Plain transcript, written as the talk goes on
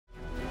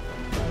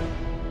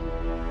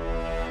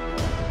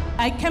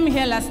I came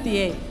here last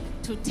year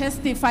to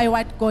testify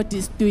what God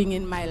is doing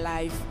in my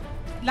life.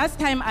 Last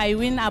time I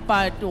win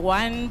about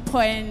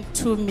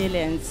 1.2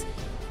 million.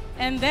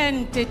 And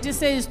then Tete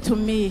says to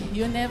me,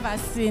 you never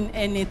seen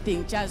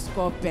anything, just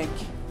go back.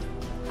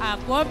 I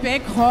go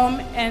back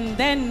home, and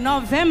then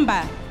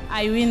November,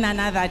 I win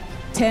another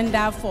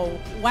tender for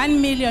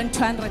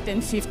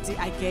 1,250,000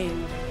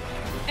 again.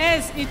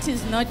 As it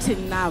is not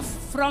enough.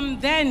 From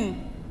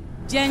then,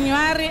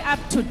 January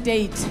up to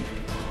date,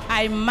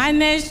 I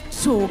managed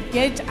to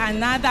get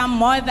another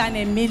more than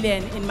 1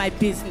 million in my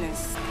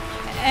business.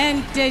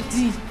 And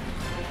Daddy,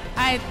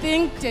 I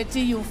think, Daddy,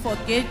 you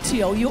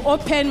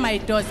open my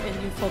doors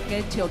and you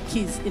forget your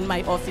keys in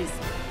my office.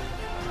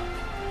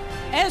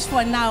 As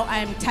for now,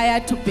 I'm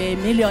tired to be a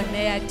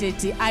millionaire,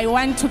 Daddy. I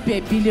want to be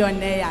a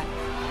billionaire.